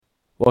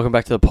Welcome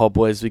back to the pod,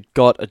 boys. We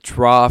got a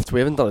draft.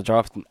 We haven't done a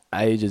draft in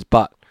ages,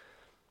 but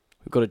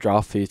we've got a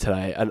draft for you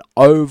today.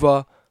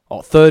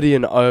 30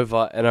 and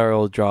over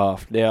NRL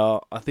draft.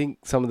 Now, I think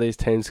some of these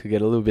teams could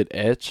get a little bit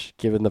edge,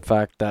 given the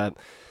fact that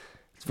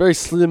it's very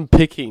slim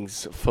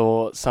pickings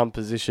for some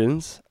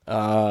positions.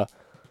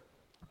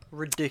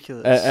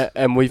 Ridiculous.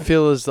 And we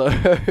feel as though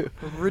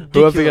Ridiculous.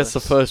 whoever gets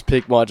the first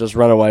pick might just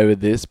run away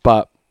with this.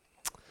 But,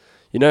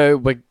 you know,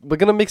 we're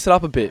going to mix it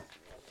up a bit.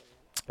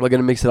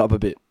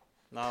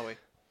 Are we?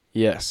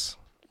 Yes.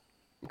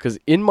 Because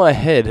in my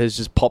head has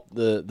just popped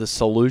the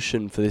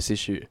solution for this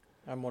issue.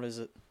 And what is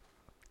it?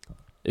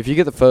 If you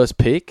get the first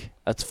pick,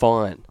 that's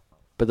fine.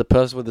 But the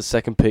person with the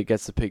second pick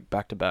gets the pick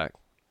back to back.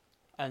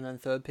 And then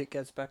third pick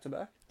gets back to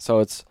back? So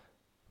it's...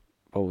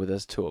 Oh,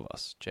 there's two of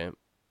us, champ.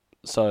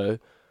 So,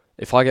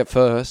 if I get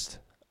first,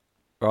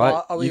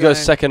 right? You go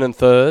second and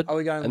third. Are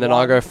we going and then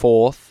I go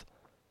fourth.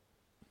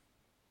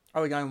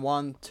 Are we going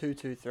 1, 2,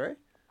 2, 3?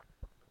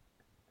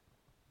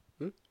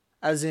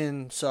 As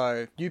in,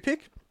 so you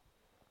pick.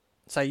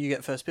 Say you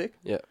get first pick.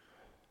 Yeah.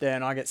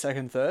 Then I get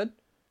second, third.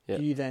 Yeah.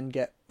 Do you then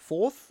get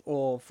fourth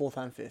or fourth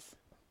and fifth?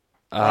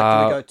 Do we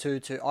go 2,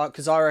 2?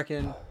 Because I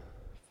reckon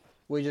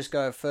we just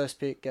go first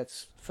pick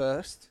gets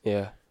first.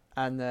 Yeah.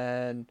 And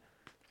then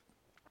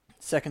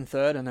second,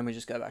 third, and then we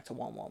just go back to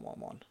 1, 1, 1,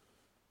 1.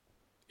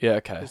 Yeah,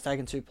 okay. Because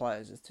taking two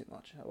players is too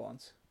much at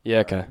once.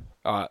 Yeah, okay.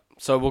 Alright.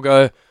 So we'll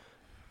go...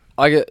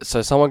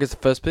 So someone gets the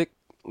first pick,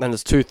 then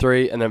there's 2,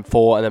 3, and then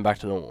 4, and then back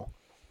to normal.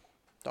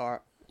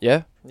 Alright.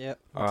 Yeah? Yep,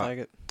 I'll take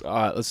it.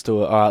 Alright, let's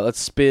do it. Alright, let's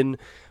spin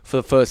for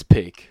the first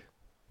pick.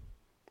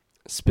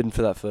 Spin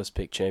for that first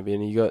pick,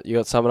 champion. You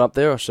got someone up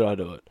there, or should I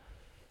do it?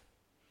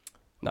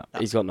 No,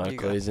 he's got no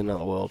clue. He's in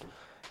another world.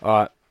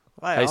 Alright.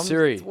 Hey, I'm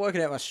Siri.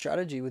 Working out my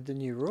strategy with the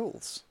new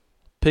rules.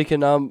 Pick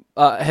a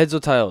heads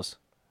or tails?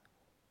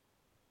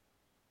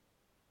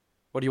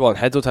 What do you want,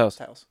 heads or tails?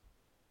 Tails.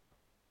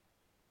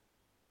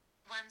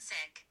 1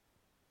 sec.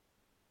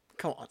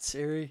 Come on,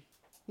 Siri.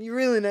 You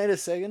really need a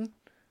second?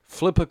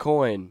 Flip a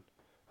coin.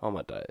 Oh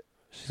my day.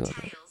 She's not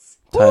there. Tails.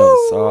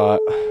 Tails. Alright.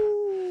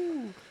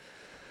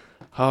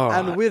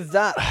 Alright. And with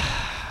that,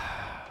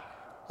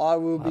 I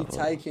will be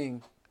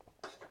taking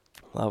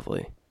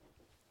Lovely.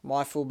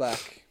 my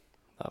fullback,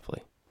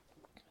 Lovely.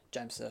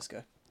 James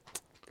Tedesco.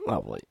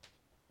 Lovely.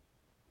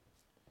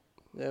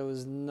 There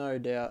was no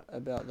doubt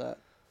about that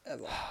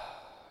ever.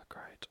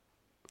 Great.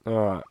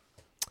 Alright.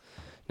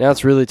 Now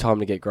it's really time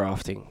to get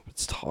grafting.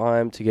 It's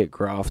time to get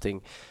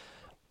grafting.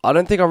 I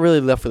don't think I'm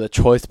really left with a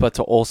choice but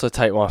to also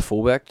take my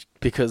fullback,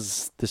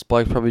 because this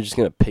bloke's probably just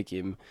going to pick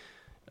him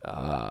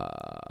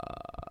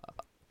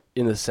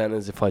in the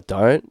centres if I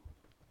don't.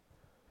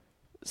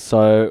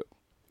 So,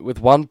 with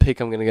one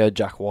pick, I'm going to go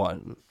Jack White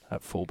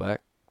at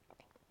fullback.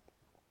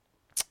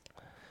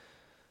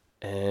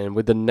 And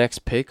with the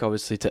next pick,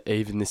 obviously, to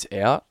even this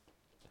out.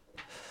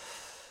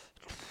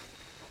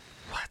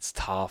 That's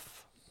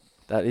tough.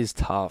 That is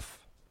tough.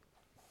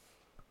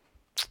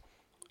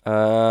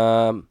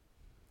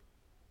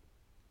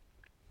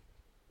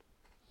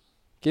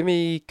 Give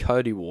me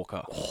Cody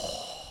Walker.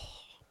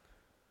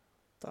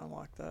 Don't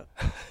like that.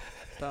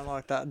 Don't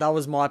like that. That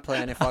was my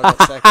plan if I got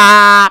second.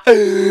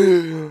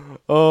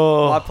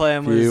 My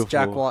plan was beautiful.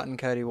 Jack White and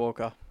Cody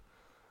Walker.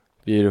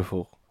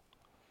 Beautiful.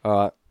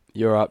 Alright,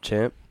 you're up,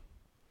 champ.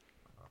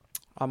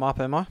 I'm up,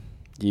 am I?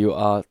 You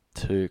are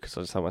two, because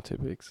I just have my two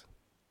picks.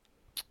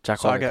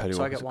 Jack White and Cody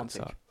Walker. I get one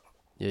pick.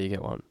 Yeah, you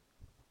get one.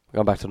 We're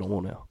going back to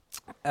normal now.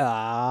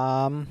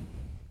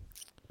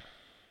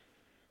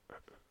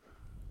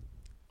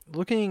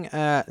 Looking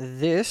at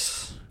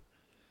this,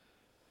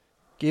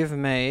 give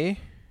me...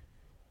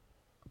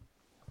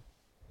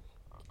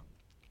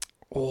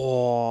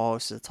 Oh,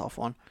 this is a tough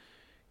one.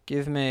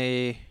 Give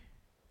me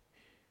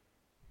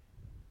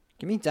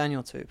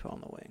Daniel Tupou on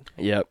the wing.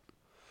 Yep.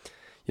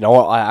 You know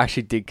what? I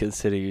actually did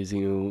consider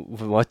using him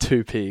with my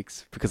two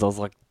picks, because I was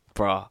like,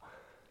 bruh,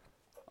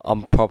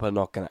 I'm probably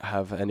not going to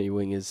have any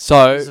wingers.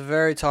 So It's a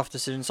very tough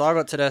decision. So I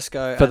got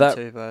Tedesco and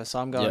Tupou, so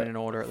I'm going in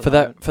order at the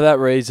moment. For that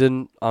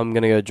reason, I'm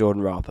going to go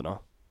Jordan Rapiner.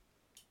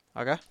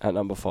 Okay. At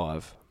number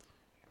 5.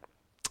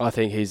 I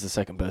think he's the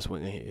second best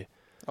winger here.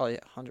 Oh,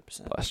 yeah,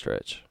 100%. By a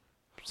stretch.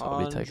 So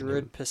I'll be taking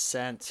him.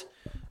 100%.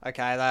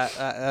 Okay,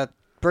 that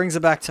brings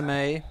it back to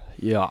me.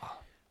 Yeah.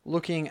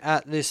 Looking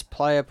at this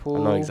player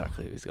pool. I know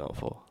exactly who he's going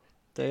for.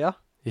 Do ya?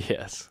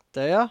 Yes.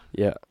 Do ya?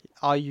 Yeah.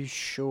 Are you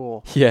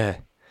sure? Yeah.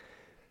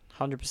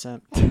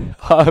 100%.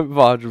 I'm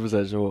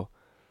 100% sure.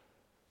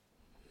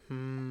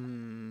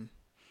 Hmm.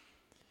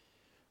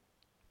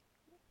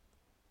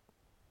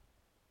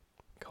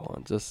 Come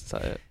on, just say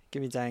it.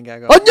 Give me Dan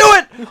Gagai. I knew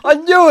it! I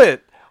knew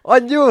it! I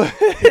knew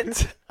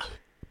it!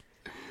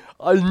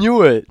 I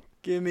knew it!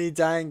 Give me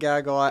Dan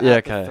Gagai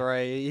at the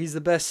 3. He's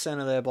the best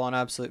centre there by an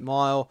absolute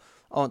mile.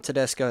 I want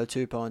Tedesco,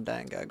 Tupou, and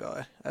Dan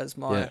Gagai as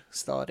my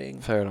starting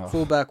Fair enough.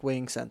 fullback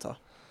wing centre.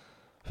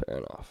 Fair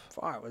enough.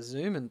 Alright, we're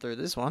zooming through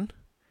this one.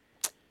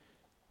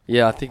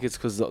 Yeah, I think it's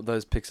because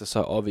those picks are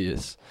so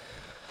obvious.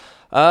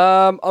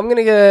 I'm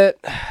gonna get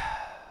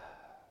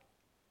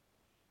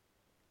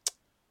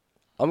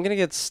I'm gonna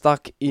get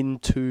stuck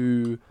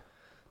into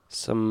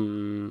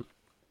some.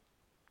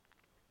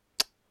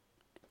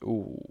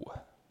 Ooh,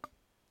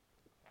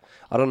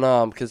 I don't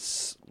know,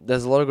 because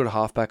there's a lot of good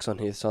halfbacks on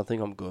here, so I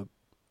think I'm good.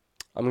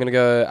 I'm gonna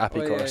go Appy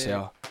Coruscant.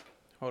 Yeah.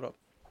 Hold up.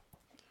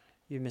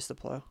 You missed a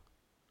player.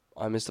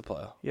 I missed a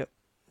player. Yep.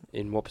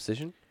 In what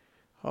position?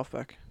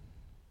 Halfback.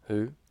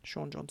 Who?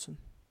 Sean Johnson.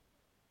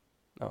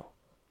 Oh,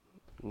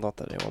 not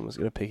that anyone was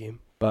gonna pick him,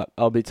 but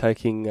I'll be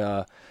taking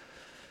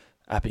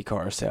Appy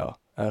Coruscant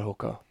at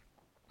hooker.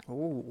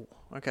 Ooh,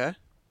 okay.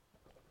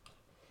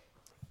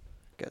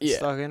 Get Yeah.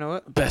 stuck into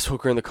it. Best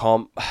hooker in the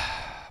comp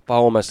by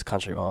almost a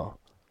country mile.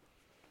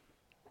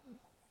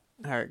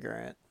 Harry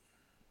Grant.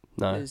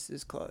 No,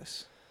 Is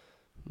close.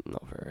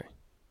 not very.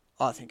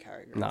 I think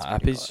Harry Grant. No,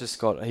 Appy's just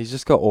got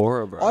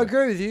aura, bro. I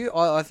agree with you.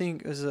 I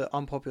think it was an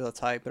unpopular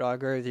take, but I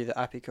agree with you that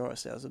Appy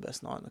Coruscant was the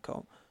best 9 in the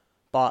comp.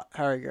 But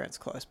Harry Grant's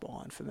close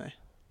behind for me.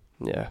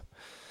 Yeah,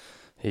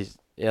 he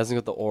hasn't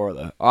got the aura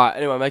though. All right,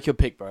 anyway, make your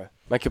pick, bro.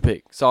 Make your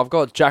pick. So I've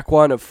got Jack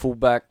Wine at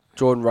fullback,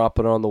 Jordan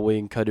Rapper on the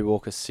wing, Cody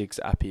Walker 6,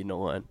 Appy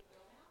 9.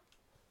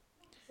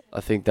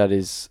 I think that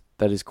is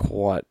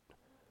quite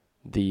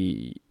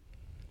the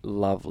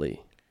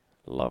lovely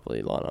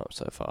lineup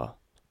so far.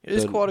 It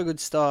is quite a good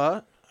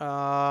start.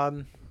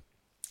 It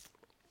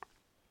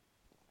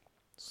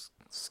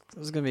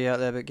was gonna be out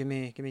there, but give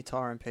me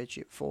Tyrone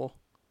Peachy at 4.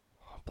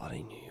 I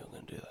bloody knew you were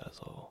gonna do that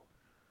as well.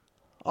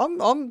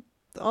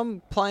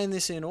 I'm playing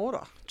this in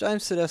order.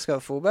 James Tedesco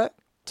at fullback.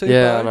 2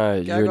 Yeah, I know.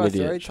 You're an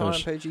idiot. 3,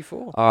 Tyrone Peachy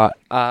 4. All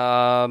right.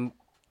 I'm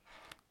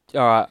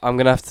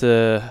gonna have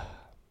to.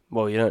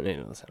 Well, you don't need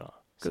another centre,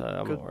 so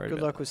I'm not worried.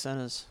 Good luck with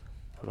centres.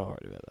 I'm not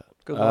worried about that.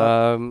 Good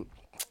luck.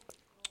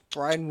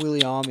 Braden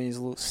Williami is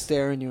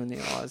staring you in the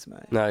eyes,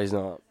 mate. No, he's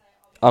not.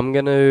 I'm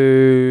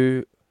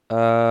gonna.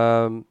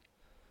 I'm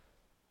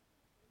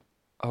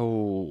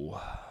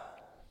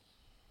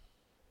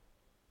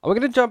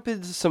gonna jump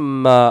into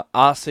some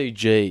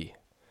RCG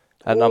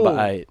at number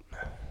 8.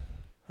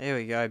 There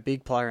we go.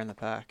 Big player in the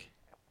pack.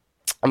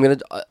 I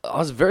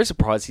was very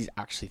surprised he's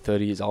actually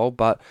 30 years old,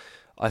 but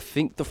I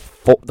think the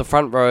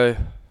front row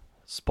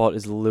spot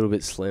is a little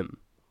bit slim.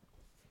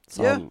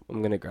 So Yeah.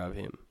 I'm gonna grab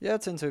him. Yeah, I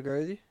tend to agree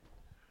with you.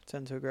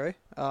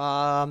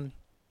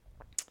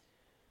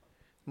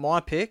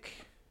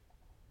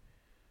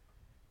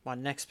 My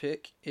next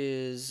pick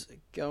is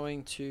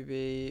going to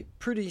be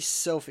pretty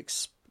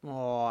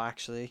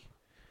actually,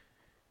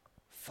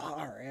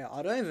 far out.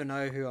 I don't even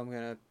know who I'm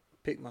going to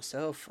pick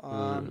myself. Do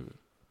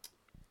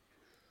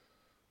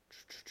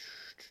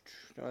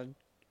I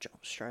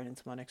jump straight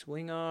into my next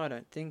winger? I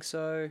don't think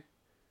so.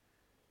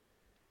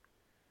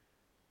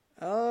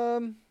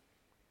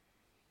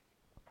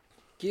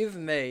 Give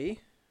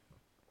me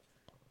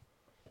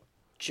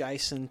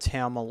Jason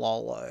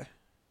Taumalolo.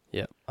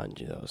 Yep, I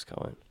knew that was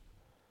coming.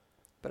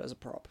 But as a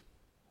prop.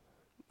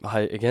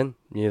 I, again,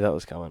 knew that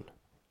was coming.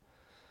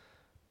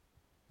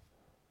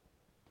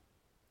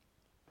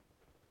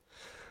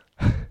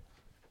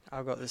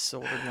 I've got this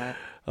sorted, mate.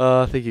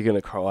 I think you're going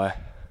to cry.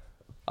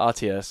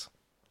 RTS.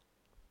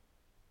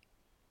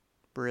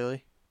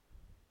 Really?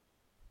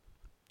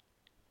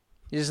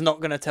 You're just not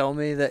going to tell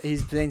me that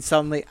he's been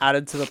suddenly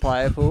added to the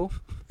player pool?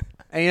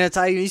 And you're going to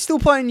tell you he's still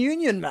playing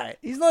Union, mate.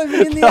 He's not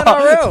even in the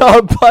NRL. No,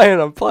 I'm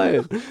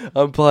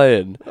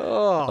playing.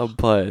 Oh, I'm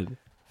playing.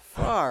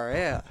 far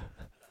out.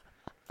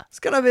 It's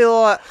going to be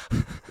like,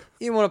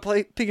 you want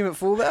to pick him at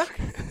fullback?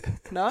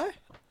 No?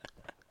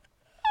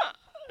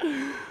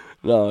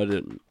 No, I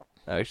didn't,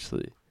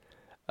 actually.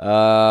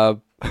 Alright,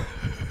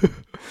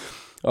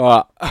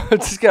 I'm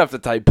just going to have to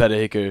take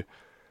Petahiku.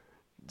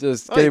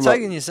 Just get You're him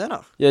taking your centre.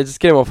 Yeah, just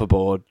get him off the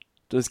board.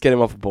 Just get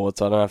him off the board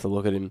so I don't have to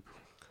look at him.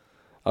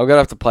 I'm going to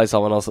have to play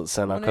someone else at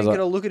centre. Now you got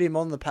to look at him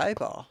on the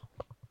paper.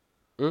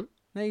 Hmm?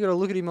 Now you got to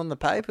look at him on the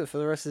paper for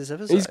the rest of this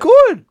episode. He's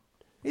good.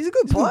 He's a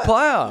good He's player. a good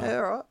player.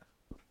 Yeah,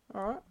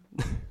 all right.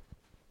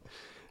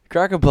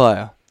 Cracker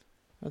player.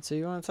 That's who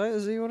you want to take.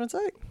 That's who you want to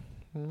take.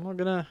 I'm not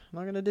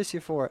gonna diss you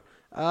for it.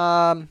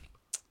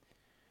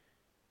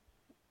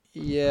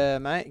 Yeah,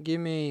 mate.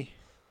 Give me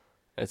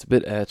It's a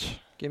bit etch.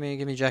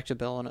 Jack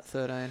DeBellin at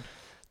 13.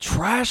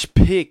 Trash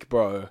pick,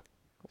 bro.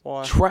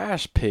 Why?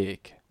 Trash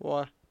pick.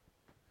 Why?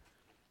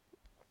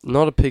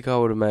 Not a pick I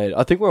would have made.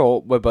 I think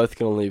we're both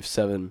gonna leave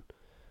 7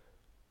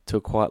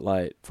 till quite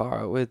late.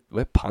 Far out.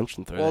 We're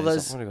punching through. Well,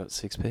 these. I've only got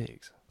 6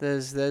 picks.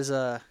 There's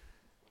a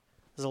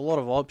lot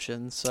of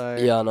options, so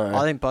Yeah, I know.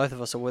 I think both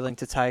of us are willing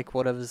to take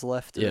whatever's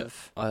left Yeah.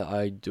 of.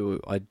 I do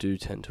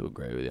tend to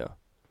agree with you.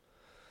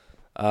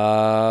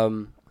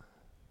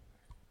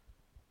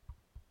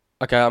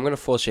 Okay, I'm gonna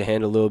force your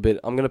hand a little bit.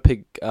 I'm gonna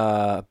pick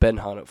Ben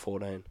Hunt at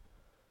 14.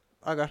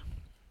 Okay.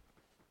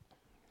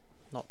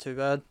 Not too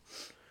bad.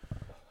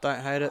 Don't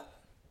hate it.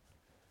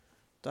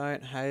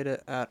 Don't hate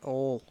it at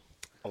all.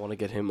 I want to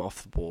get him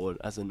off the board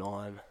as a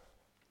 9.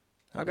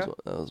 Okay.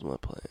 That was my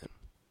plan.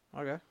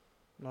 Okay.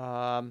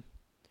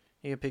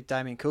 You can pick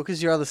Damien Cook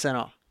as your other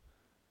centre.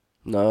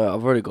 No,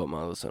 I've already got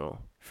my other centre.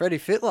 Freddie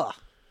Fittler.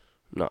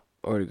 No,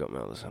 already got my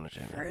other centre,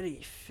 Jamie.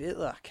 Freddie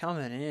Fittler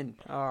coming in.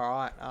 All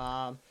right.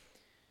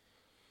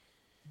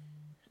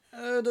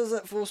 Does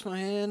that force my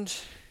hand?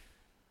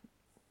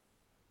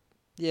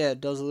 Yeah,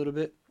 it does a little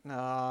bit.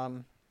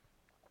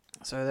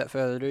 So without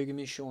further ado, give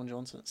me Sean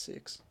Johnson at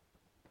 6.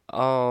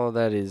 Oh,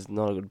 that is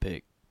not a good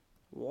pick.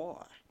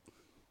 Why?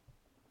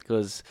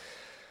 Because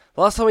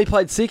last time he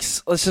played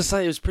 6, let's just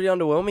say it was pretty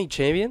underwhelming,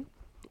 champion.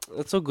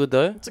 That's all good,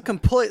 though. It's a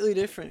completely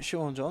different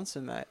Sean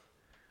Johnson, mate.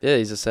 Yeah,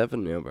 he's a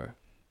 7 now, bro.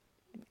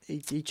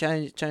 He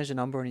changed the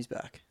number on his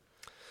back.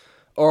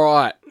 All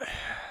right.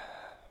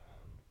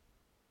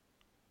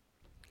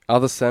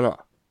 Other centre.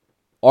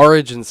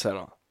 Origin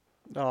centre.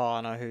 Oh,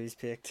 I know who he's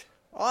picked.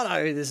 I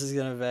know who this is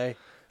going to be.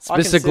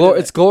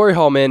 It's Glory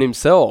Hole Man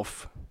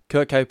himself,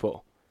 Kurt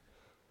Capel.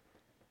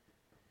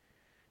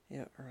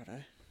 Yeah,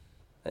 righto.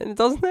 And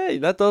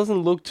that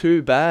doesn't look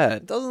too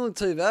bad. It doesn't look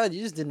too bad.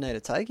 You just didn't need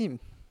to take him.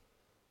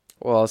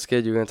 Well, I was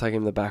scared you were going to take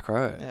him in the back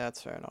row. Yeah,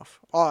 that's fair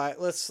enough. All right,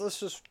 let's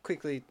just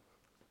quickly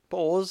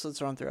pause.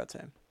 Let's run through our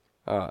team.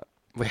 All right.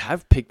 We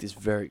have picked this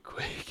very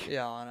quick.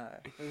 Yeah, I know.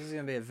 This is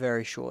going to be a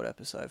very short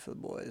episode for the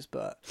boys,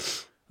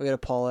 but we're going to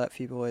poll out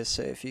for you boys,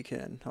 see if you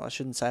can. Oh, I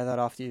shouldn't say that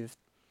after you've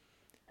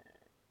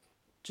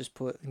just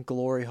put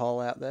Glory Hole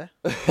out there.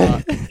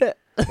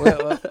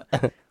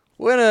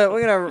 We're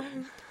gonna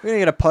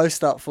get a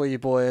post up for you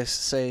boys,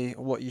 see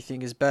what you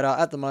think is better.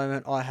 At the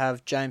moment, I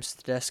have James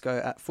Tedesco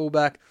at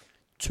fullback.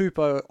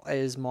 Tupou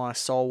is my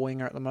sole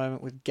winger at the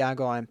moment, with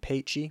Gagai and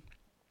Peachy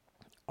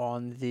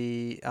on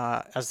the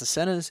as the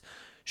centres.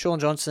 Sean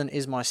Johnson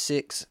is my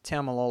 6.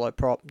 Taumalolo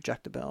prop.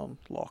 Jack DeBellum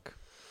lock.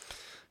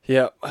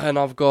 Yeah, and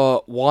I've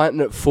got Whiten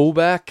at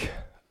fullback.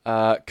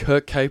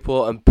 Kurt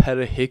Capel and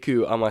Peter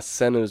Hiku are my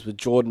centres, with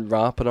Jordan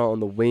Rapiner on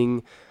the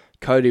wing.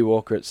 Cody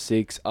Walker at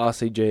 6,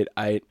 RCG at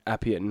 8,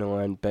 Appy at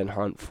 9, Ben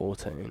Hunt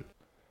 14.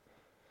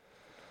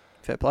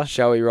 Fair play.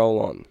 Shall we roll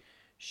on?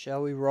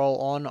 Shall we roll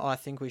on? I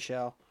think we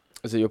shall.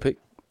 Is it your pick?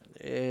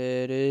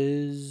 It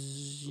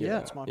is.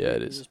 Yeah, it's my pick. Yeah,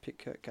 it is. Just pick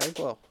Kurt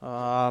Capel.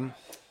 Dropped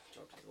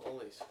his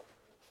lollies.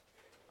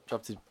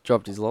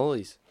 Dropped his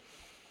lollies.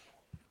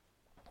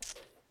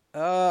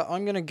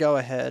 I'm going to go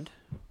ahead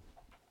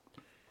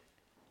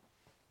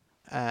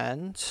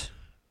and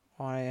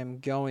I am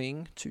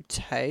going to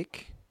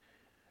take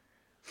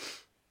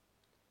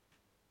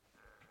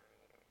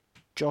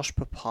Josh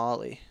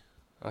Papali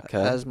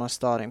as my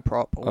starting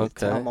prop with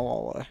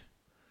Taumalolo.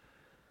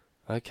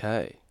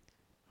 Okay.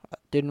 I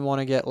didn't want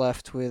to get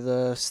left with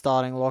a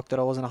starting lock that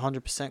I wasn't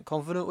 100%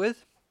 confident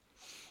with.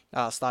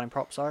 Starting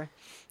prop, sorry.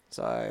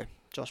 So,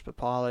 Josh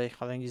Papali,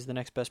 I think he's the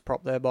next best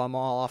prop there by a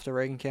mile after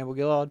Regan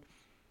Campbell-Gillard.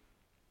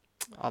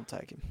 I'll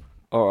take him.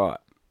 All right.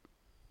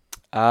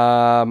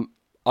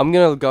 I'm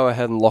going to go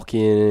ahead and lock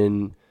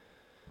in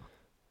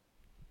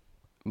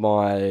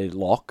my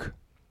lock.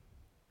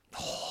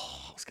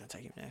 Oh, I was going to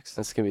take him next.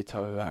 That's going to be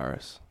Tohu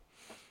Harris.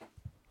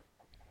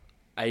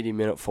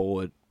 80-minute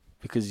forward.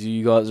 Because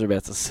you guys are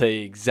about to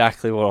see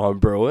exactly what I'm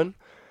brewing.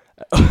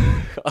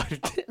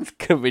 It's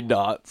going to be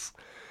nuts.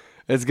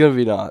 It's going to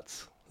be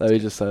nuts. Let me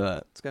just say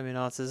that. It's going to be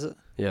nuts, is it?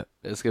 Yeah,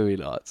 it's going to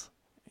be nuts.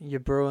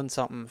 You're brewing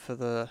something for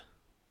the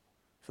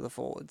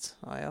forwards,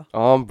 are you?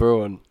 I'm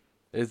brewing.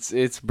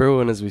 It's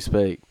brewing as we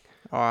speak.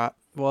 All right.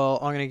 Well,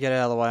 I'm going to get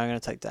out of the way. I'm going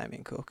to take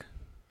Damien Cook.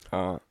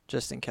 All right.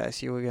 Just in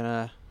case you were going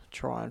to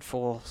try and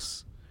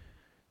force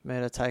me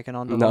to take an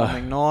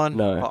underwhelming 9.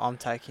 No. But I'm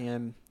taking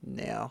him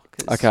now.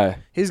 Okay.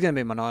 He's going to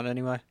be my 9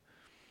 anyway.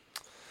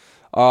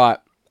 All right.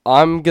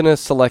 I'm going to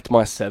select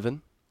my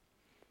 7.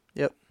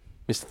 Yep.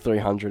 Mr.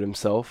 300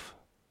 himself.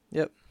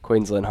 Yep.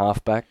 Queensland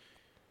halfback.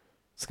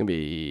 It's going to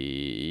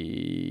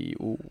be...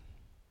 Ooh.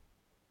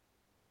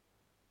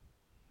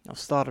 I've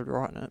started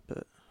writing it,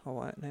 but I'll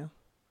wait now.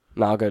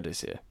 No, I'll go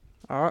this year.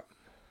 All right.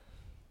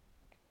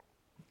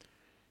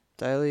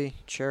 Daly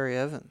Cherry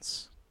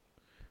Evans.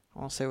 I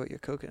want to see what you're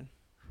cooking.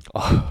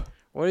 Oh,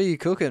 what are you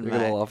cooking, You're mate?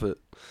 going to love it.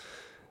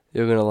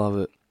 You're going to love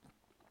it.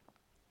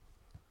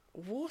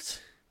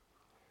 What?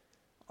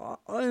 I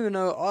don't even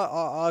know.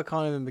 I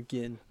can't even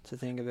begin to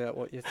think about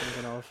what you're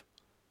thinking of.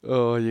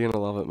 Oh, you're going to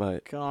love it,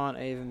 mate. Can't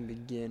even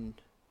begin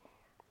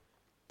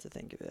to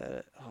think about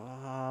it.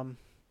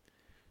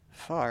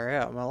 Far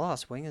out. My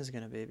last winger's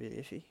going to be a bit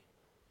iffy.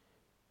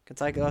 Can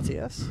take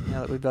RTS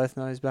now that we both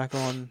know he's back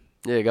on.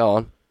 Yeah, go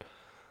on.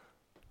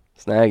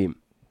 Snag him.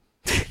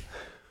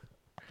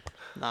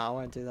 Nah, I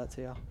won't do that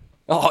to you.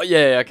 Oh,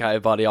 yeah, okay,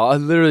 buddy. I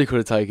literally could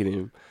have taken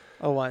him.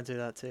 I won't do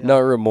that to you. No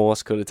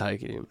remorse could have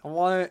taken him. I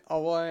won't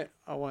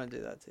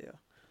do that to you.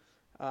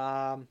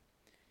 Well,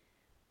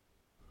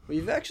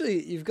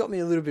 you've got me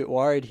a little bit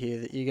worried here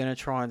that you're going to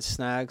try and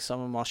snag some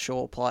of my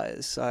short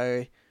players.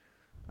 So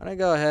I'm going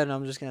to go ahead and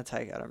I'm just going to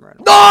take Adam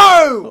Reynolds.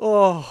 No!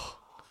 Oh,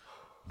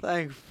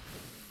 thank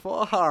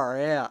far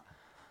out.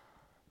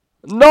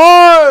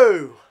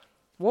 No!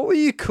 What were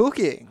you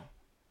cooking?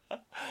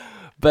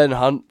 Ben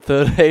Hunt,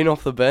 13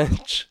 off the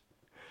bench.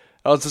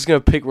 I was just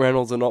going to pick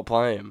Reynolds and not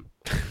play him.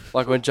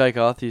 Like when Jake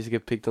Arthur used to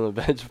get picked on the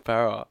bench for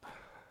Para.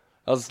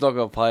 I was just not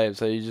going to play him,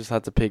 so you just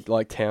had to pick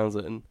like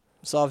Townsend.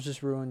 So I've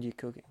just ruined your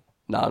cooking.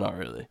 No, not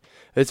really.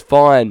 It's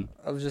fine.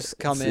 I've just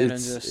come in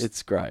and just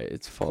It's great.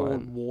 It's poured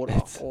fine.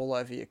 water all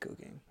over your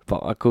cooking.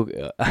 But I cook.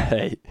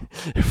 Hey,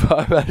 if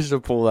I managed to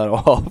pull that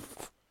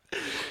off,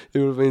 it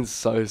would have been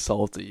so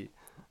salty.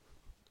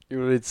 It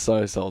would have been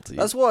so salty.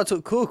 That's why I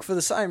took Cook for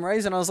the same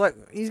reason. I was like,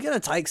 he's gonna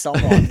take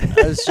someone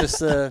as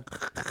just a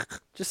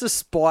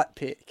spite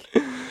pick.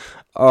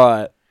 All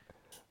right.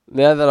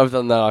 Now that I've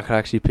done that, I can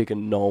actually pick a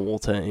normal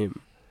team.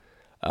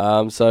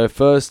 So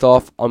first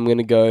off, I'm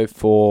gonna go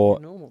for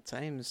Normal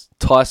teams.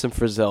 Tyson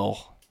Frizzell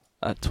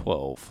at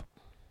 12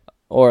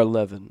 or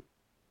 11.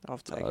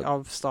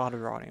 I've started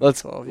writing.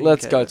 Let's 12.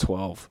 let's go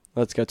 12.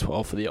 Let's go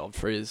 12 for the odd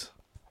frizz.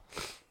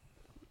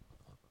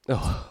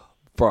 Oh,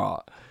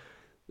 bruh,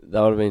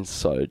 that would have been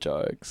so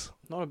jokes.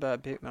 Not a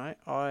bad pick, mate.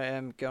 I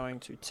am going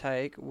to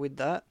take with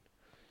that.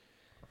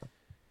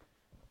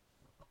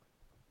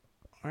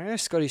 I'm going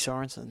to Scotty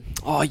Sorensen.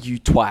 Oh, you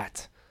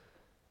twat!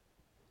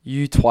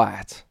 You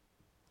twat!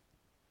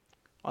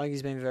 I think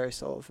he's been very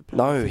solid for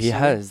No, Penrith this he year.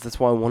 has. That's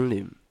why I wanted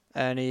him.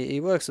 And he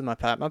works with my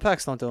pack. My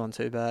pack's not doing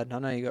too bad. I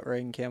know you got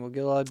Regan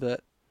Campbell-Gillard,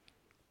 but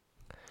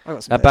I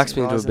got some That backs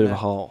me decent into a guys bit in of a there.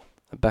 hole.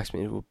 That backs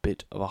me into a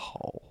bit of a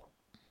hole.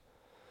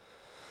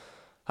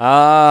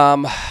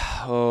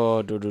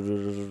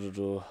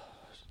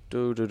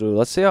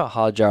 Let's see how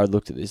hard Jared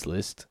looked at this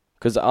list.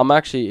 Because I'm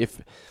actually,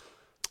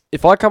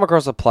 if I come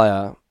across a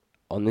player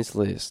on this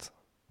list,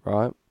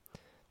 right,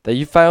 that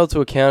you failed to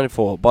account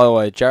for. By the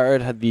way,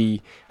 Jared had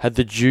the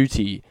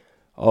duty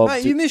of.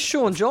 Mate, you missed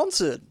Sean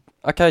Johnson.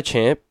 Okay,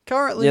 champ.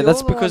 Currently, Yeah, you're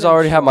that's the because one I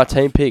already in had my front.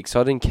 team pick,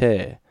 so I didn't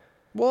care.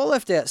 Well, I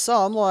left out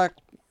some. Like,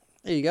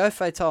 there you go,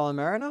 Fatal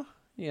Mariner.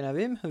 You can have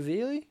him,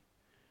 Havili.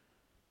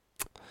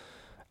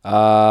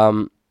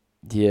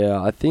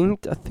 Yeah, I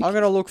think. I'm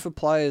gonna look for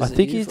players. I that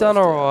think you've he's done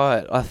left out.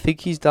 alright. I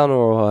think he's done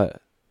alright.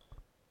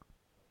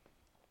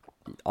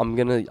 I'm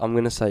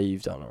gonna say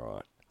you've done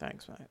alright.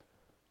 Thanks, mate.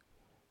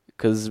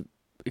 Because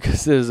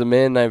there's a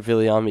man named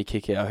Viliami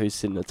Kickout who's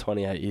sitting at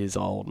 28 years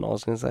old, and I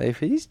was gonna say if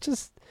he's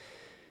just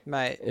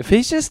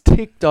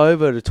ticked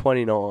over to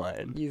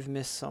 29, You've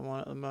missed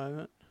someone at the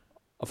moment.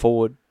 a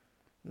forward.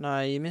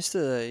 No, you missed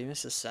a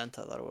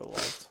centre that I would have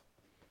loved,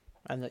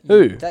 and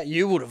Who? that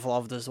you would have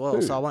loved as well.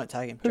 Who? So I won't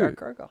take him. Who? Jared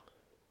Croker.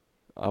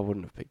 I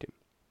wouldn't have picked him.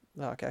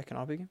 Oh, okay, can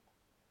I pick him?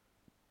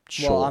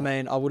 Sure. Well, I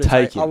mean, I would have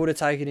Take him. I would have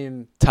taken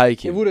him.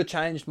 Take It him. would have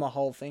changed my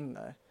whole thing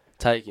though,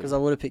 Take him. because I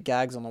would have picked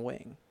Gags on the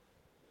wing.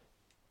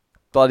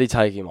 Bloody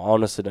take him. I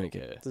honestly don't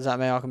care. Does that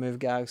mean I can move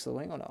Gags to the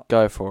wing or not?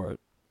 Go for it.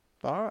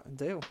 All right,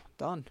 deal,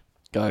 done.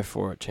 Go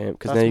for it, champ.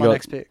 Because That's now you my got.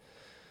 next pick.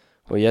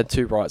 Well, you had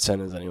two right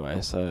centers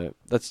anyway, so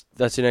that's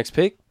your next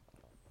pick.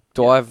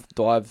 Do I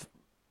have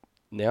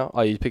now?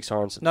 Oh, you pick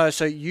Sorensen. No,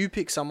 so you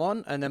pick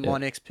someone, and then Yeah. my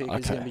next pick is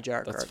Okay, going to be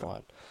Jared that's Croker.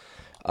 fine.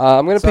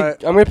 I'm gonna So-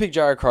 pick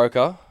Jared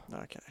Croker.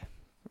 Okay,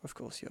 of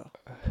course you are.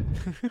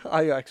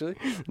 Are you actually?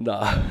 No,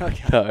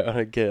 Okay. no, I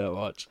don't care that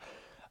much.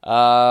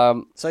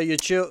 So you're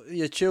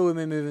chill with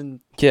me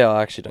moving. Yeah,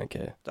 I actually don't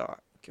care. All right,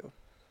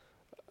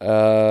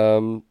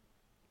 cool.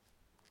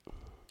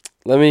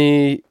 Let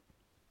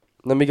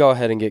me go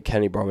ahead and get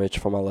Kenny Bromwich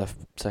for my left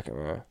second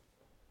row.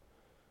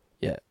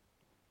 Yeah,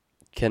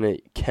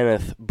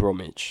 Kenneth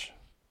Bromwich.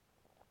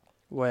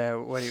 Where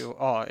do you?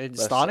 Oh, it's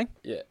Left starting.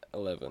 Yeah,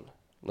 11.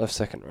 Left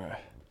second row.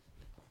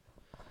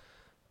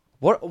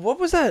 What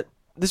was that?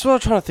 This is what I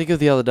was trying to think of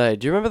the other day.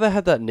 Do you remember they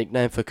had that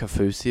nickname for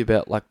Kafusi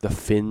about like the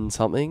Finn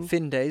something?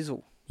 Finn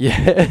Diesel.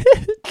 Yeah.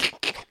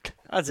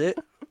 That's it.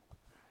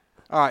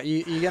 All right,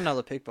 you get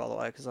another pick by the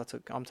way, because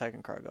I'm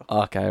taking Kroger.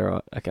 Okay,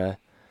 right. Okay.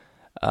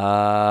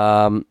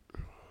 I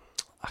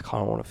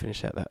kind of want to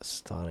finish out that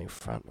starting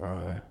front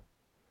row.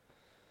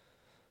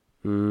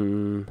 I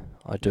You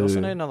do. also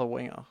need another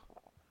winger.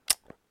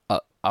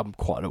 I'm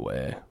quite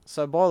aware.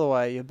 So by the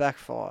way, your back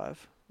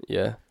five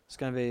Yeah. is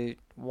going to be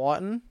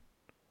Whiten,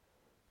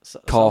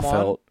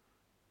 Caulfield.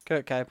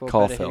 Kurt Capel,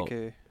 Caulfield.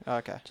 Hiku.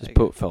 Okay. there Just you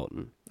go. put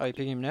Felton. Oh, you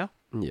picking him now?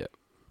 Yeah.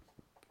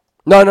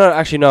 No,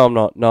 actually, no, I'm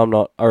not. No, I'm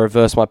not. I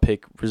reversed my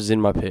pick.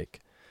 Rescind my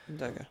pick.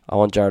 Okay. I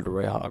want Jared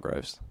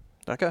Hargraves.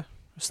 Okay.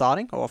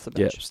 Starting or off the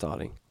Yeah, bench?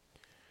 starting.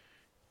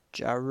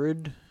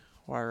 Jared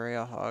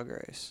Waria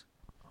Hargraves.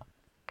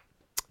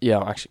 Yeah,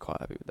 I'm actually quite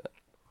happy with that.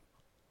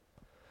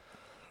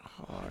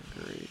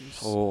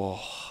 Hargreaves.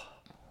 Oh.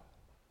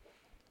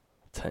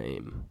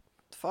 Team.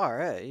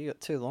 Far out. You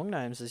got two long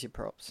names as your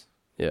props.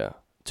 Yeah.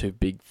 Two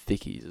big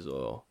thickies as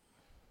well.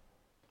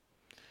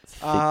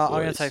 Thick I'm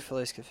going to boys. take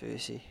Felice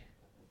Kafusi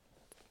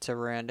to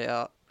round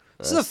out.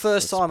 This is That's- the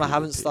first that's a time I pretty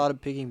haven't good pick.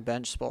 started picking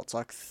bench spots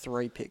like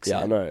 3 picks Yeah,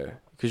 I in. know.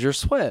 Because you're a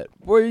sweat.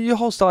 Well, your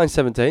whole starting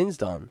 17's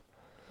done.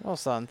 Well,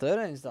 starting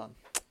 13's done.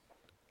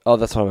 Oh,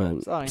 that's what I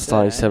meant.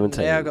 Starting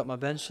 17. Now I've got my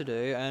bench to do,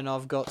 and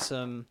I've got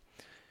some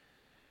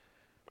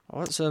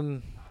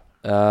some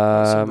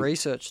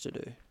research to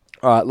do.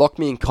 Alright, lock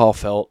me in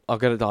Caulfield. I'll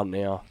get it done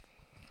now.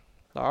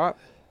 All right.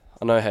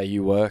 I know how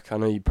you work. I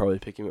know you probably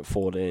pick him at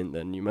 14,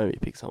 then you maybe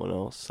pick someone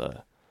else,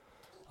 so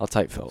I'll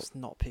take I Felt. was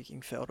not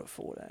picking Feld at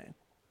 14.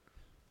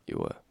 You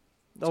were.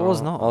 I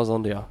was not. I was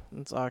on to you.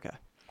 It's okay.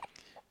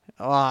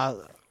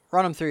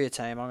 run them through your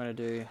team. I'm going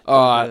to do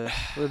Alright.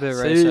 a little bit of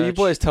So research. you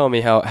boys tell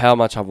me how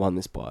much I've won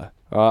this by.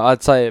 Alright,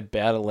 I'd say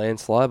about a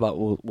landslide, but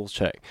we'll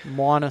check.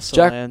 Minus a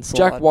Jack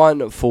landslide.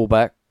 One at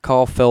fullback,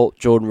 Kyle Felt,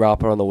 Jordan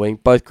Rapper on the wing,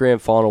 both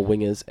grand final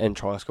wingers and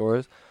try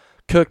scorers.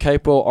 Kurt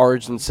Capewell,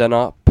 Origin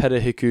centre, Peter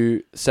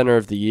Hiku, centre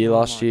of the year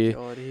last year.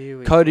 God, here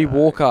we Cody go.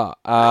 Walker,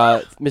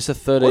 Mr.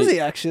 30. Was he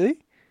actually?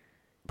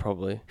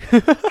 Probably.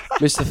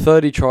 Mr.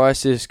 30 try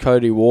assist,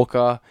 Cody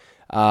Walker.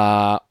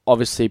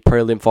 Obviously,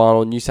 prelim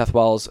final, New South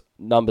Wales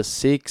number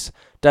 6.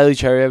 Daly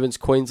Cherry Evans,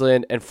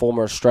 Queensland, and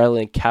former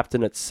Australian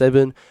captain at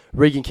 7.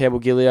 Regan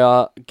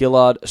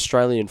Campbell-Gillard,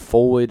 Australian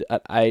forward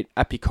at 8.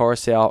 Api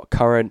Coruscant,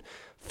 current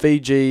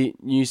Fiji,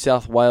 New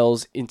South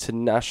Wales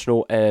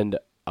international and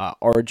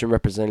Origin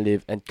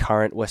representative and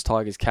current West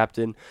Tigers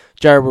captain.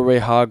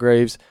 Jared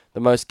Hargreaves,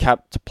 the most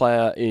capped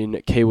player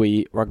in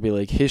Kiwi Rugby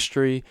League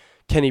history.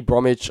 Kenny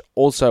Bromwich,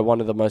 also one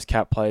of the most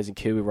capped players in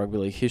Kiwi Rugby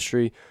League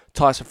history.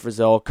 Tyson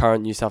Frizzell,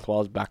 current New South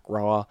Wales back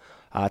rower.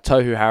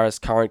 Tohu Harris,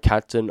 current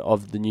captain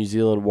of the New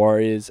Zealand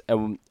Warriors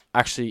and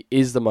actually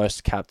is the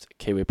most capped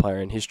Kiwi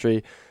player in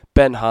history.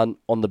 Ben Hunt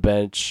on the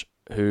bench,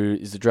 who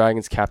is the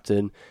Dragons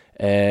captain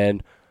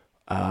and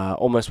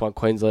almost won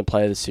Queensland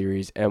Player of the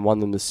Series and won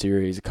them the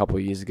series a couple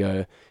of years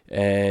ago,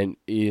 and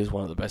he is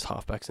one of the best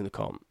halfbacks in the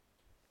comp.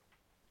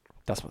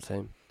 That's my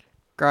team.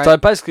 Great. So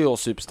basically all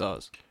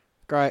superstars.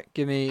 Great.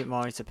 Give me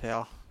Maui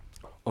Tapau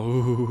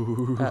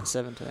Ooh. at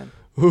 17.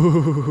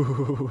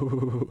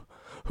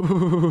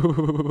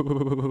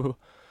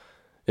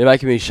 You're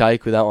making me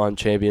shake with that one,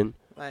 champion.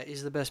 Mate,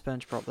 he's the best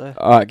bench prop there.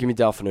 Alright, give me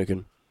Dal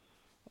Finucane.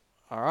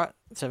 All right.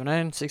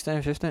 17,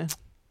 16, 15.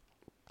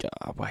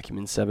 I'll whack him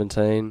in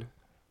 17.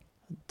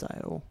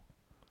 Dale.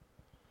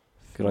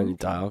 Good on you,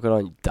 Dale. Good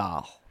on you,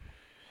 Dale.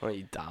 Good on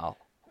you, Dale.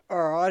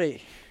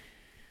 Alrighty.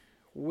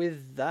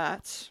 With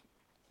that,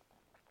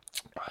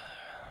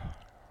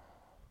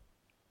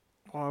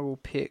 I will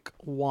pick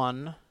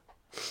one.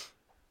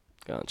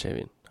 Go on,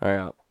 champion. Hurry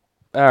up.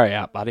 Hurry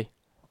up, buddy.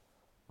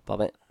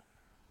 Love it.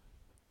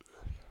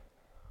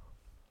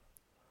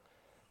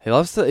 He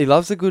loves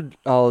a good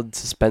old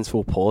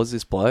suspenseful pause,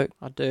 this bloke.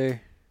 I do.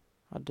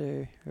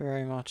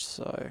 Very much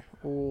so.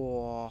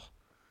 Oh.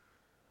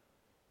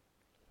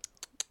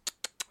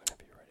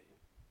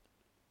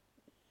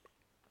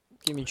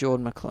 Give me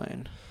Jordan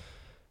McLean.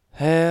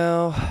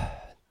 How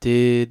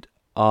did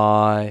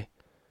I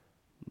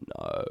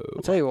know?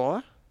 I'll tell you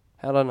why.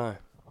 How did I know?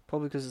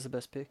 Probably because it's the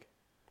best pick.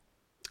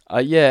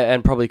 Yeah,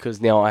 and probably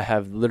because now I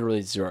have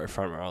literally 0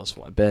 front rows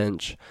for my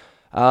bench.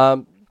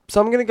 So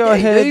I'm going to go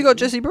ahead You got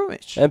Jesse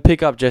Bromwich. and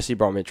pick up Jesse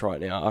Bromwich right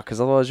now, because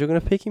otherwise you're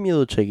going to pick him, you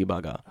little cheeky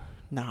bugger.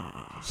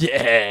 Nah.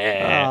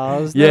 Yeah. I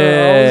was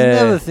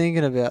never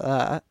thinking about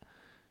that.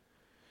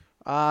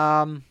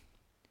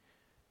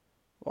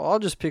 Well, I'll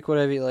just pick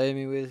whatever you leave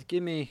me with.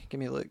 Give me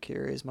Luke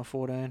Keary as my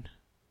 14.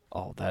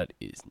 Oh, that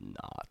is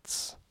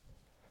nuts.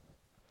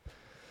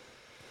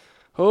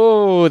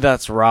 Oh,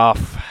 that's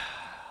rough.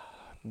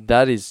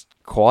 That is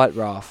quite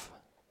rough.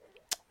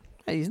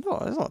 Hey, he's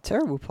not a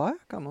terrible player.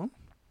 Come on.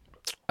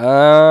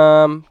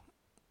 I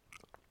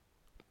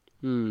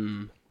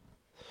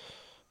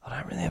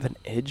don't really have an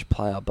edge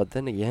player, but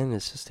then again,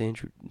 it's just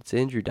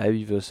Andrew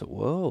Davey versus the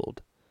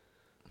world.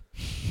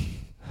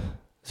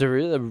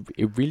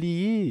 It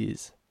really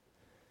is.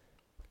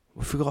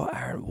 We forgot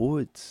Aaron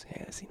Woods.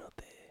 How is he not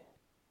there?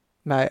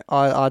 Mate,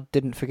 I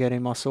didn't forget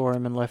him. I saw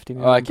him and left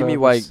him. Alright, give me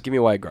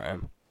Wade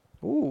Graham.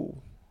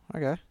 Ooh,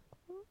 okay.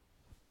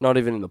 Not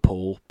even in the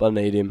pool, but I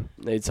need him.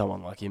 Need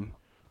someone like him.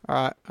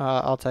 Alright,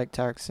 I'll take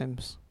Tarek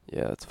Sims.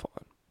 Yeah, that's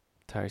fine.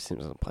 Terry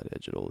Sims hasn't played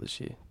edge at all this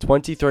year.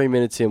 23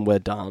 minutes in, we're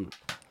done.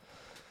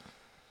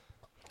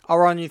 I'll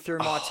run you through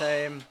my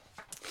team.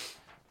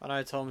 I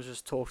know Tom's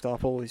just talked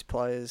up all his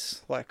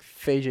players. Like,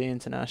 Fiji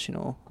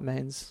International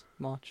means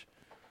much.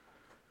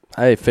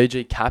 Hey,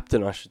 Fiji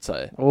captain, I should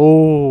say.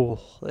 Oh,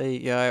 there you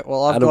go.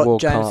 Well, I've At a got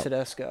World James Cup.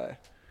 Tedesco.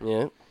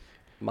 Yeah.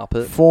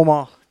 Muppet.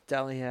 Former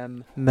Dally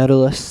M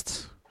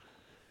medalist.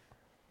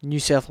 New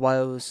South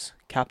Wales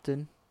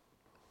captain.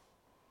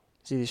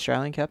 Is he the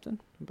Australian captain?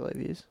 I believe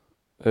he is.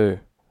 Who?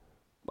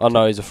 I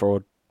know he's a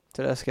fraud.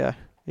 Tedesco.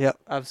 Yep,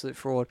 absolute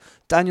fraud.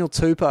 Daniel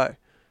Tupou,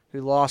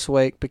 who last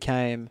week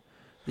became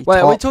the Wait,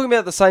 top... are we talking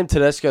about the same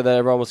Tedesco that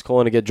everyone was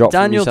calling to get dropped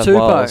Daniel from New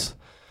South Tupou. Wales?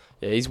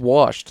 Yeah, he's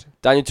washed.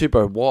 Daniel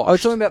Tupou washed. I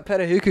was talking about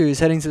Peter Huku, who's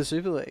heading to the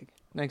Super League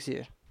next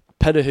year.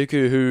 Peter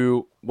Huku,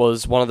 who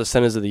was one of the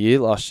centres of the year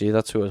last year.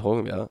 That's who we're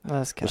talking about.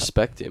 That's cap.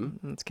 Respect him.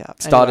 That's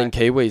cap. Starting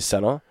Anyway, Kiwis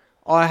centre.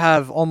 I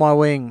have on my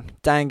wing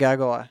Dane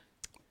Gagai.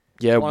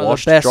 Yeah, One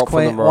washed, of the best dropped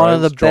from the Maroons, one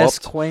of the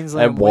best dropped,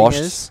 Queensland and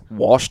washed, wingers.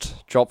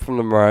 washed, dropped from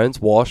the Maroons,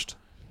 washed.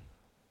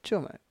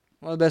 Chill, mate.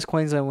 One of the best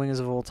Queensland wingers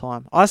of all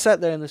time. I sat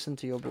there and listened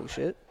to your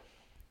bullshit.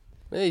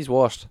 Yeah, he's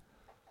washed.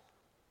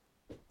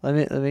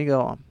 Let me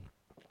go on.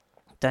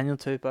 Daniel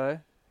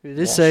Tupou, who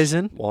this Washed.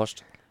 season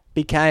Washed.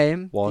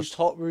 became Washed. the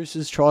top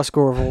Roosters try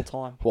scorer of all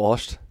time.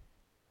 Washed.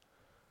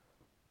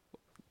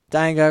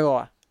 Dane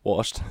Gagai,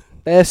 Washed.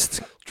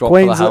 best Dropped for the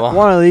Queensland, hammer.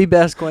 one of the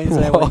best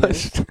Queensland wingers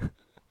Washed.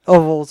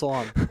 of all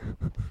time.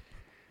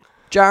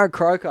 Jared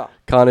Croker,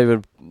 Can't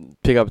even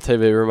Pick up a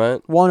TV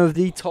remote. One of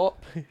the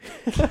top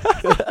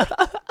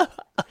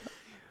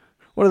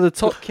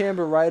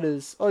Canberra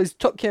Raiders. Oh, he's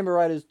top Canberra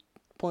Raiders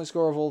point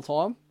scorer of all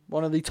time.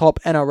 One of the top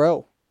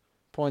NRL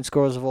point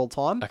scorers of all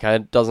time. Okay,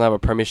 doesn't have a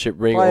premiership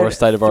ring Played or a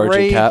state of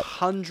origin cap.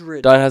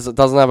 300. Doesn't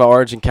have an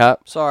origin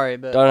cap. Sorry,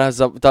 but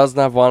Doesn't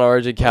have one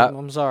origin cap.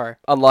 I'm sorry.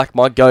 Unlike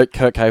my goat,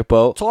 Kurt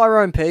Capewell.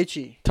 Tyrone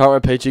Peachy.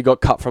 Tyrone Peachy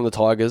got cut from the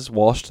Tigers,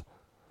 washed.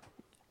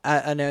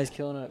 And now he's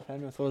killing it at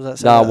Penrith. What does that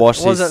say? Nah, about-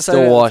 washed. what does He's that say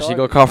still about the washed. He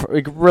got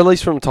Tigers? cut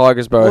released from the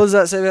Tigers, bro. What does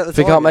that say about the If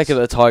he Tigers? can't make it to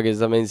the Tigers,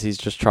 that means he's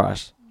just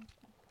trash.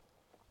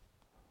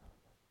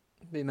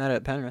 Be mad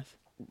at Penrith.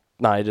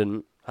 No, he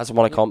didn't. Hasn't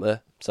won a comp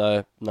there,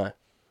 so no.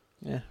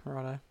 Yeah,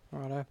 righto.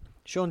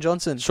 Sean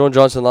Johnson. Sean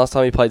Johnson, last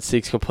time he played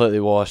 6, completely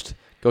washed.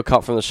 Got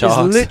cut from the Sharks.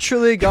 Is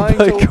literally going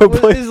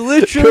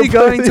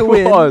Complete- to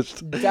win.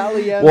 washed.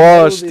 Dally M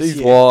Washed. this He's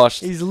year.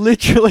 washed. He's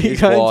literally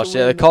He's going washed. to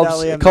Yeah, win the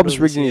Dally M Cobs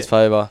medal rigged in this his year.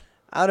 favour.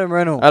 Adam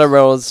Reynolds. Adam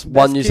Reynolds, Best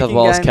one New South kicking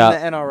Wales game cap. in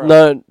the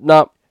NRL.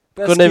 No,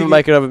 Best couldn't even kicking-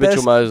 make it over Mitchell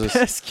best- Moses.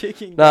 Best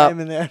kicking Nah. game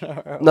in the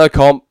NRL. No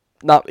comp.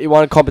 No, he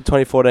won a comp in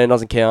 2014,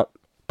 doesn't count.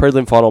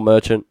 Prelim final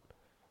merchant.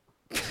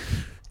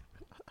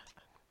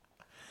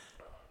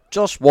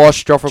 Josh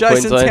Wash, drop from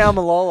Jason Queensland.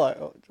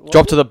 Taumalolo.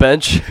 Drop to the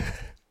bench.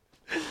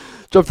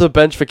 Drop to the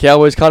bench for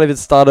Cowboys. Can't even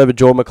start over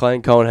Jordan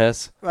McLean, Cohen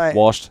Hess. Right.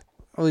 Washed.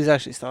 Well, he's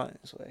actually starting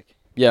this week.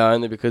 Yeah,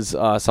 only because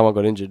someone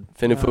got injured. Oh.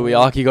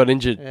 Finufuiaki got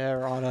injured. Yeah,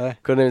 righto.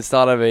 Couldn't even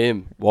start over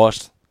him.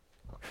 Washed.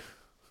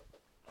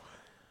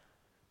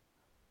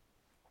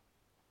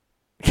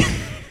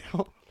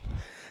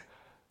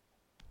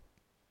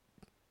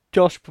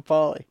 Josh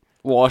Papali.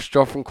 Washed.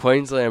 Drop from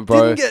Queensland,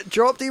 bro. Didn't get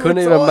dropped. He Couldn't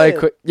retired.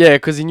 even make... Yeah,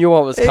 because he knew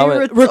what was He coming.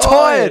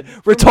 retired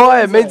from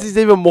Retired means Queensland. he's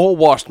even more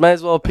washed. May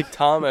as well pick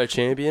Tamo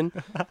champion.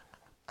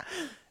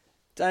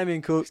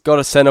 Damien Cook. Got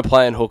a centre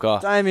playing hooker.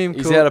 Damien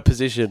He's Cook out of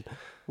position.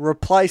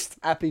 replaced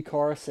Appy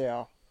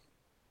Coruscant.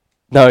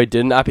 No, he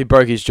didn't. Appy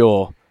broke his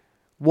jaw.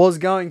 Was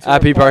going to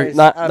Appy broke... replace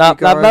No. Appy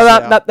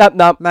Coruscant.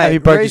 Appy Mate,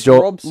 broke his Reece jaw.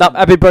 Robson No,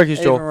 Appy broke his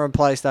Even jaw.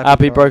 replaced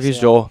Appy broke his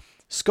Coruscant. jaw.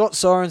 Scott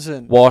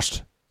Sorensen.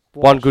 Washed.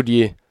 One good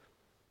year.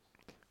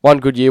 One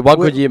good year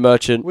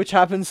merchant. Which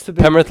happens to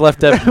be Penrith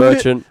left edge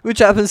merchant. Which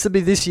happens to be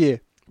this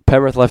year.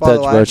 Penrith left By the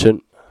edge way.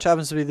 merchant. Which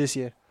happens to be this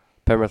year.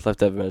 Penrith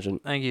left edge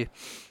merchant. Thank you.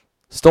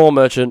 Storm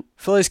merchant.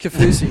 Felice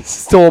Kafusi.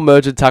 Storm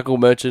merchant. Tackle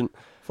merchant.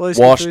 Felice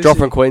Washed. Kafusi. Drop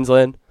from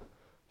Queensland.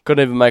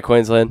 Couldn't even make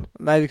Queensland.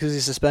 Maybe because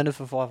he's suspended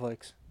for 5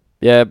 weeks.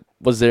 Yeah,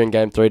 was there in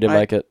game 3. Didn't Mate.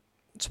 make it.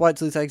 Just wait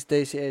till he takes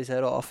DCA's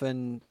head off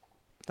and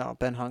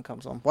Ben Hunt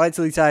comes on. Wait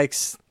till he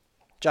takes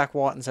Jack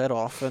Whiten's head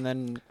off and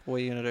then what are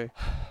you going to do?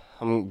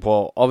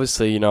 Well,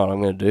 obviously, you know what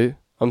I'm going to do.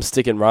 I'm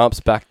sticking ramps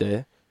back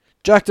there.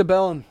 Jack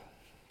DeBellin.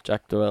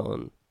 Jack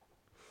Dwellin.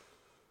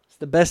 Is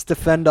the best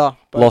defender.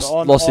 both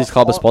Lost his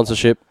club of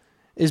sponsorship.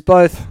 Is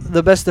both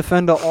the best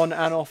defender on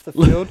and off the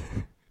field.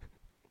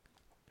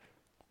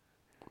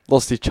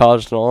 Lost his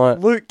charge tonight.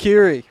 Luke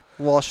Keary.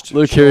 Washed.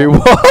 Luke Keary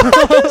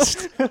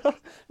washed.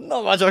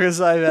 Not much I can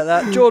say about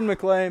that. Jordan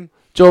McLean.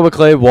 Joel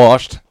McLean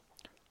washed.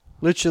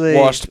 Literally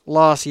Washed.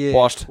 last year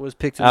Washed. was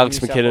picked in Alex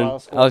the New South Wales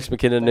McKinnon. squad. Alex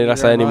McKinnon, Thank need you I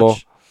say very any more?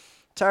 much.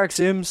 Tarek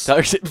Sims.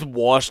 Tarek Sims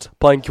washed.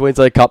 Playing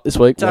Queensland Cup this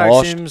week. Tarek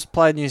Washed. Sims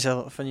played New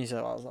South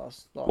Wales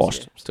last Washed.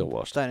 year. Still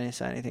washed. Don't need to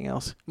say anything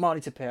else. Marty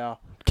Tapau.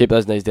 Keep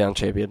those knees down,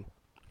 champion.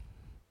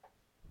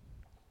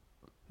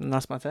 And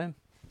that's my team.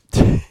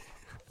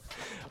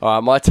 All right,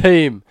 my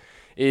team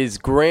is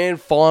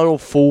grand final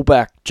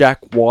fullback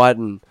Jack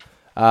Wyden,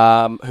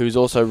 who's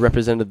also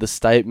represented the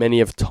state many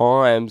of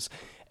times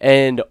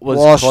and was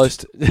Washed. close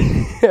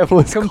to,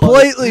 was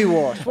Completely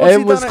washed. What's he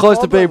and was done at close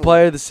to club being level?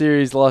 player of the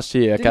series last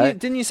year. Okay,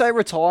 Didn't you say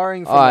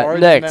retiring from Alright,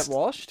 Origin next. meant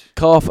washed?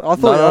 Cough. I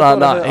thought-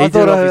 No. He did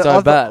it off his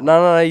own bat.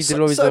 No. He did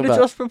it off his So own did bat.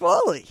 Josh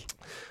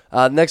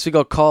Papali. Next, we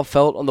got Kyle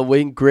Felt on the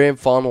wing, grand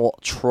final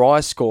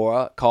try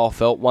scorer. Kyle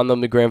Felt won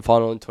them the grand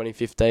final in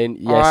 2015.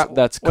 Yes, Alright,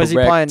 that's correct. Where's he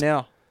playing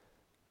now?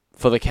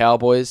 For the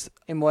Cowboys.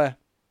 In where?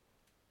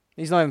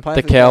 He's not even playing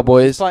The for the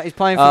Cowboys. Cowboys. He's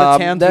playing for the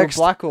Townsville next-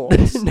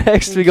 Blackhawks.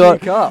 Next, we In got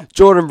Q Cup.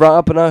 Jordan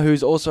Rapiner,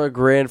 who's also a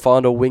grand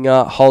final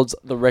winger, holds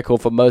the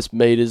record for most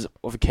metres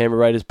of a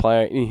Canberra Raiders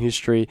player in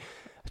history.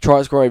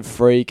 Try scoring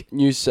freak.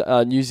 New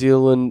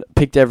Zealand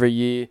picked every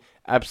year.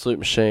 Absolute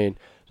machine.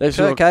 Next,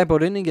 we Kurt got, Cable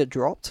didn't he get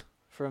dropped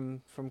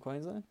from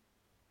Queensland?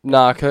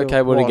 Kurt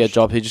Cable didn't get Washed.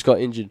 dropped. He just got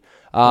injured.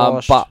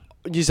 Washed. But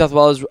New South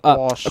Wales,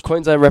 Washed. a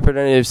Queensland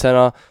representative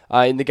centre.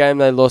 In the game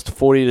they lost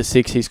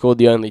 40-6. He scored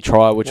the only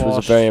try, which was a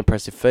Washed. very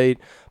impressive feat.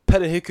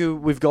 Peter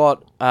Hiku, we've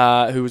got,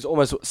 who was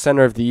almost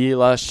centre of the year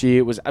last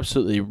year, was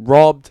absolutely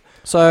robbed.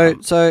 So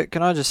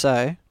can I just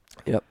say?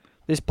 Yep.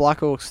 This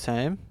Blackhawks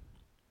team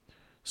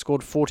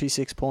scored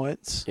 46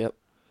 points. Yep.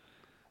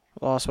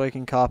 Last week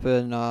in Cup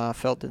and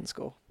Felt didn't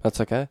score. That's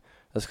okay.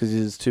 That's because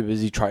he's too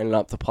busy training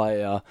up to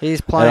play.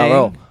 He's playing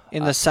NRL.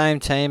 in the same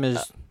team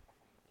as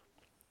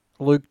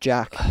Luke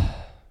Jack.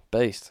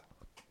 Beast.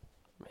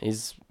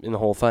 He's in the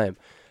Hall of Fame.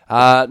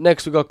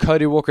 Next, we've got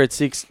Cody Walker at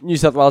 6. New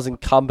South Wales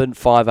incumbent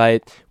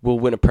 5'8". Will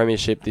win a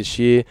premiership this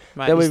year.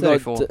 Mate, Then he's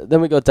we've 34. got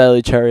then we got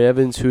Daly Cherry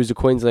Evans, who's a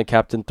Queensland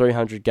captain,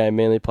 300 game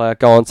Manly player.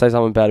 Go on, say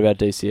something bad about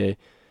DCE.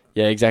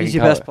 Yeah, exactly. He's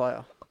your best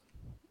player.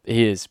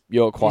 He is.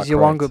 You're quite He's your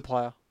correct. one good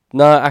player.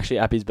 No, actually,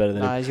 Appy's better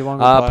than him. No, he's your one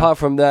good player. Apart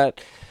from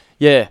that,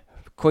 yeah,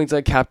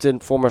 Queensland captain,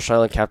 former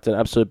Australian captain,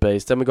 absolute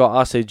beast. Then we got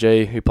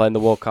RCG, who played in the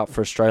World Cup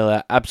for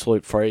Australia,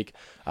 absolute freak.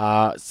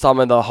 Some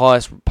of the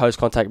highest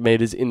post-contact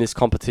meters in this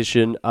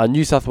competition.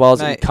 New South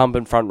Wales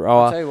incumbent front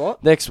rower. I'll tell you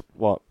what. Next,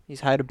 what?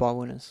 He's hated by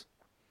winners.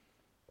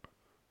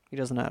 He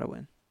doesn't know how to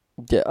win.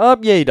 Yeah,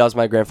 he does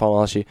make grand final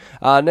last year.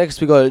 Next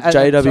we got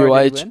Sorry, did he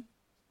JWH. win?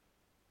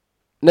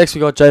 Next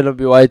we got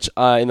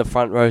JWH in the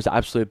front row. He's an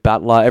absolute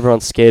battler.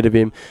 Everyone's scared of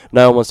him.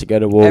 No one wants to go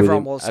to war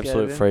Everyone with him. was scared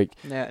Absolute of him. freak.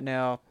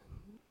 Now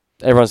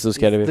Everyone's still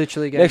scared of him.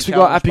 literally getting Next we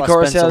got challenged Appy by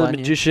Coruscant, Spencer the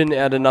Lanyon. magician,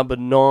 out of number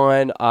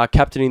 9,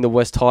 captaining the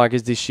West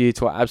Tigers this year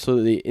to an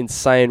absolutely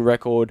insane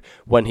record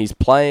when he's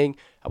playing.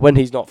 When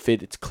he's not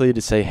fit, it's clear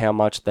to see how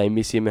much they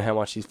miss him and how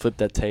much he's flipped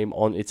that team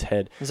on its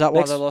head. Is that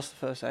why they lost the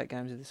first 8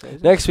 games of the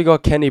season? Next, we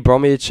got Kenny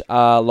Bromwich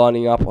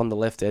lining up on the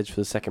left edge for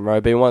the second row,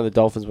 being one of the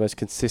Dolphins' most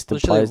consistent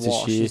Literally players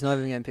this year. He's not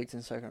even getting picked in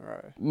the second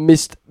row.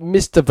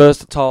 Mr.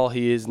 Versatile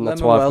he is, and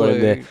that's why I've got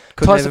him there.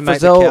 Couldn't Tyson even make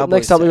the Frizzell. Cowboys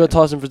Next up, we got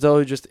team. Tyson Frizzell,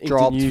 who just inked a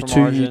Dropped new from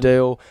 2-year Origin.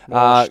 deal.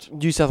 Washed.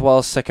 New South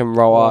Wales second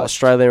rower, Washed.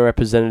 Australian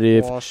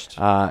representative, Washed.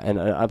 and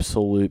an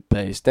absolute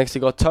beast. Next,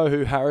 we got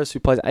Tohu Harris, who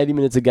plays 80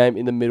 minutes a game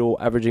in the middle,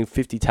 averaging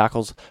 50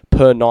 tackles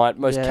per night.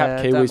 Most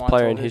capped don't Kiwis mind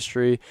player in Tohu.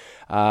 history.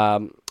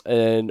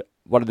 And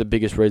one of the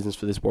biggest reasons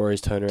for this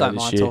Warriors turnaround Don't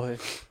this mind year.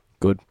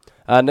 Tohu.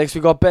 Next,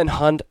 we got Ben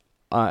Hunt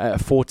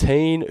at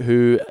 14,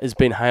 who has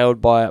been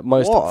hailed by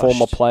most Washed.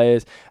 former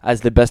players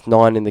as the best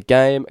 9 in the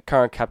game.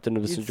 Current captain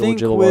of the St.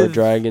 George Illawarra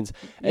Dragons.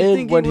 You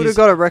think he would have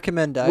got a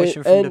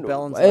recommendation from the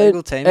Bellens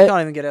legal team? He can't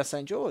even get out of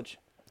St. George.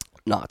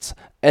 Nuts.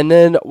 And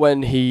then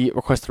when he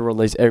requested a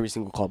release, every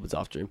single club was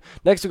after him.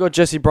 Next, we got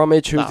Jesse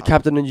Bromwich, who's the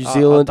captain of New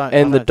Zealand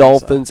and the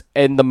Dolphins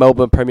and the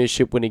Melbourne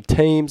Premiership winning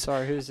teams.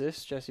 Sorry, who's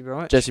this? Jesse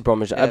Bromwich? Jesse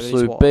Bromwich, Yeah,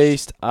 absolute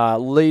beast.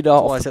 Leader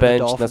off the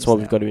bench. That's what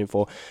we've got him in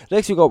for.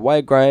 Next, we've got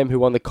Wade Graham, who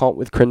won the comp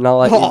with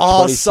Cronulla in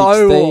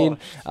 2016.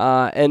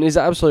 And he's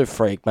an absolute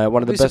freak, mate.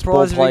 One of the best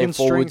ball-playing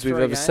forwards we've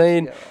ever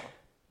seen.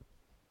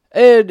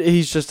 And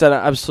he's just an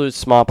absolute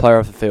smart player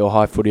off the field,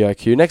 high footy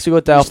IQ. Next, we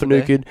got Dale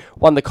Finucane,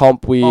 won the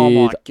comp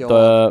with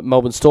the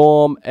Melbourne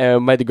Storm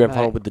and made the grand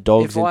final with the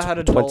Dogs in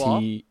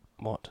 20...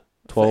 What?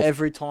 12? For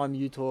every time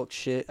you talk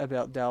shit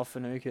about Dale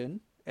Finucane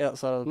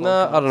outside of the podcast.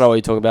 No, I don't know what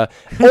you're talking about.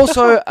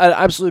 Also, an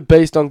absolute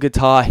beast on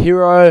guitar,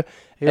 hero.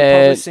 He'll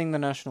probably sing the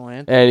national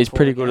anthem. And he's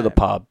pretty good at the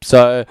pub.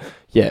 So,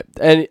 yeah.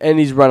 And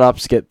his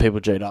run-ups get people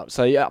G'd up.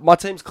 So, yeah, my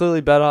team's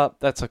clearly better.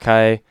 That's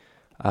okay.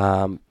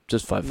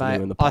 Just vote for me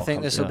when the poll I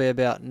think comes this will out. be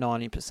about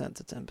 90%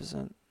 to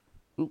 10%.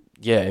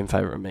 Yeah, in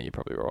favour of me, you're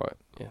probably right.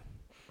 Yeah.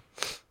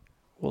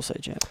 We'll see,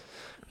 champ.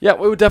 Yeah,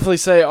 we would definitely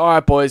say, all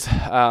right, boys,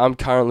 I'm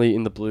currently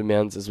in the Blue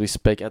Mountains as we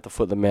speak, at the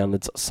foot of the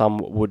mountains, some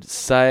would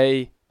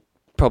say.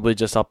 Probably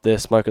just up there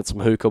smoking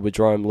some hookah with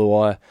Jerome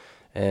Luai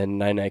and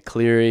Nene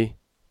Cleary.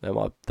 They're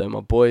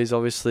my boys,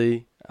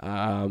 obviously.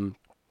 Yeah.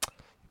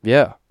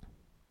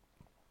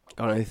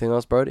 Got anything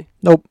else, Brody?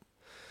 Nope.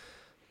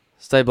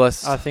 Stay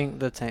blessed. I think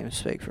the team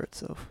speak for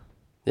itself.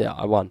 Yeah,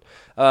 I won.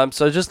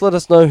 So just let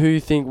us know who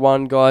you think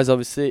won, guys.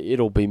 Obviously,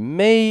 it'll be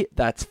me.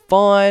 That's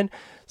fine.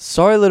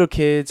 Sorry, little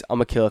kids. I'm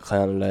a killer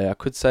clown today. I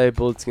could say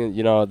bullets,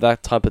 that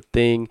type of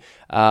thing.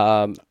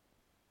 But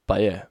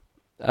yeah,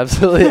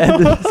 absolutely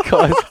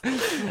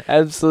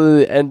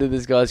ended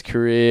this guy's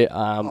career.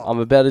 I'm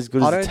about as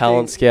good as a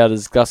talent scout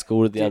as Gus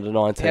Gould at the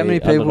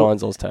under-19,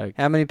 under-9s Oztag.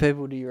 How many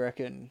people do you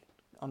reckon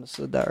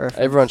understood that reference?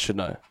 Everyone should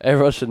know.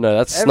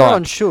 That's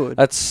Everyone Snipe. should.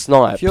 That's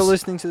Snipes. If you're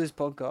listening to this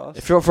podcast,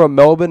 if you're from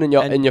Melbourne and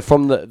you're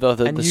from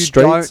the you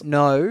streets, don't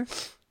know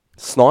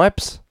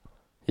Snipes,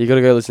 you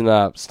gotta go listen to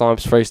that.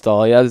 Snipes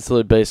freestyle. Yeah, it's a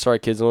little beast. Sorry,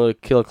 kids, I'm gonna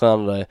kill a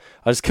clown today.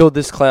 I just killed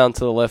this clown to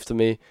the left of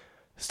me.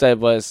 Stay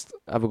blessed.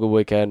 Have a good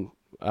weekend.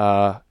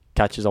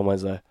 Catch you on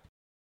Wednesday.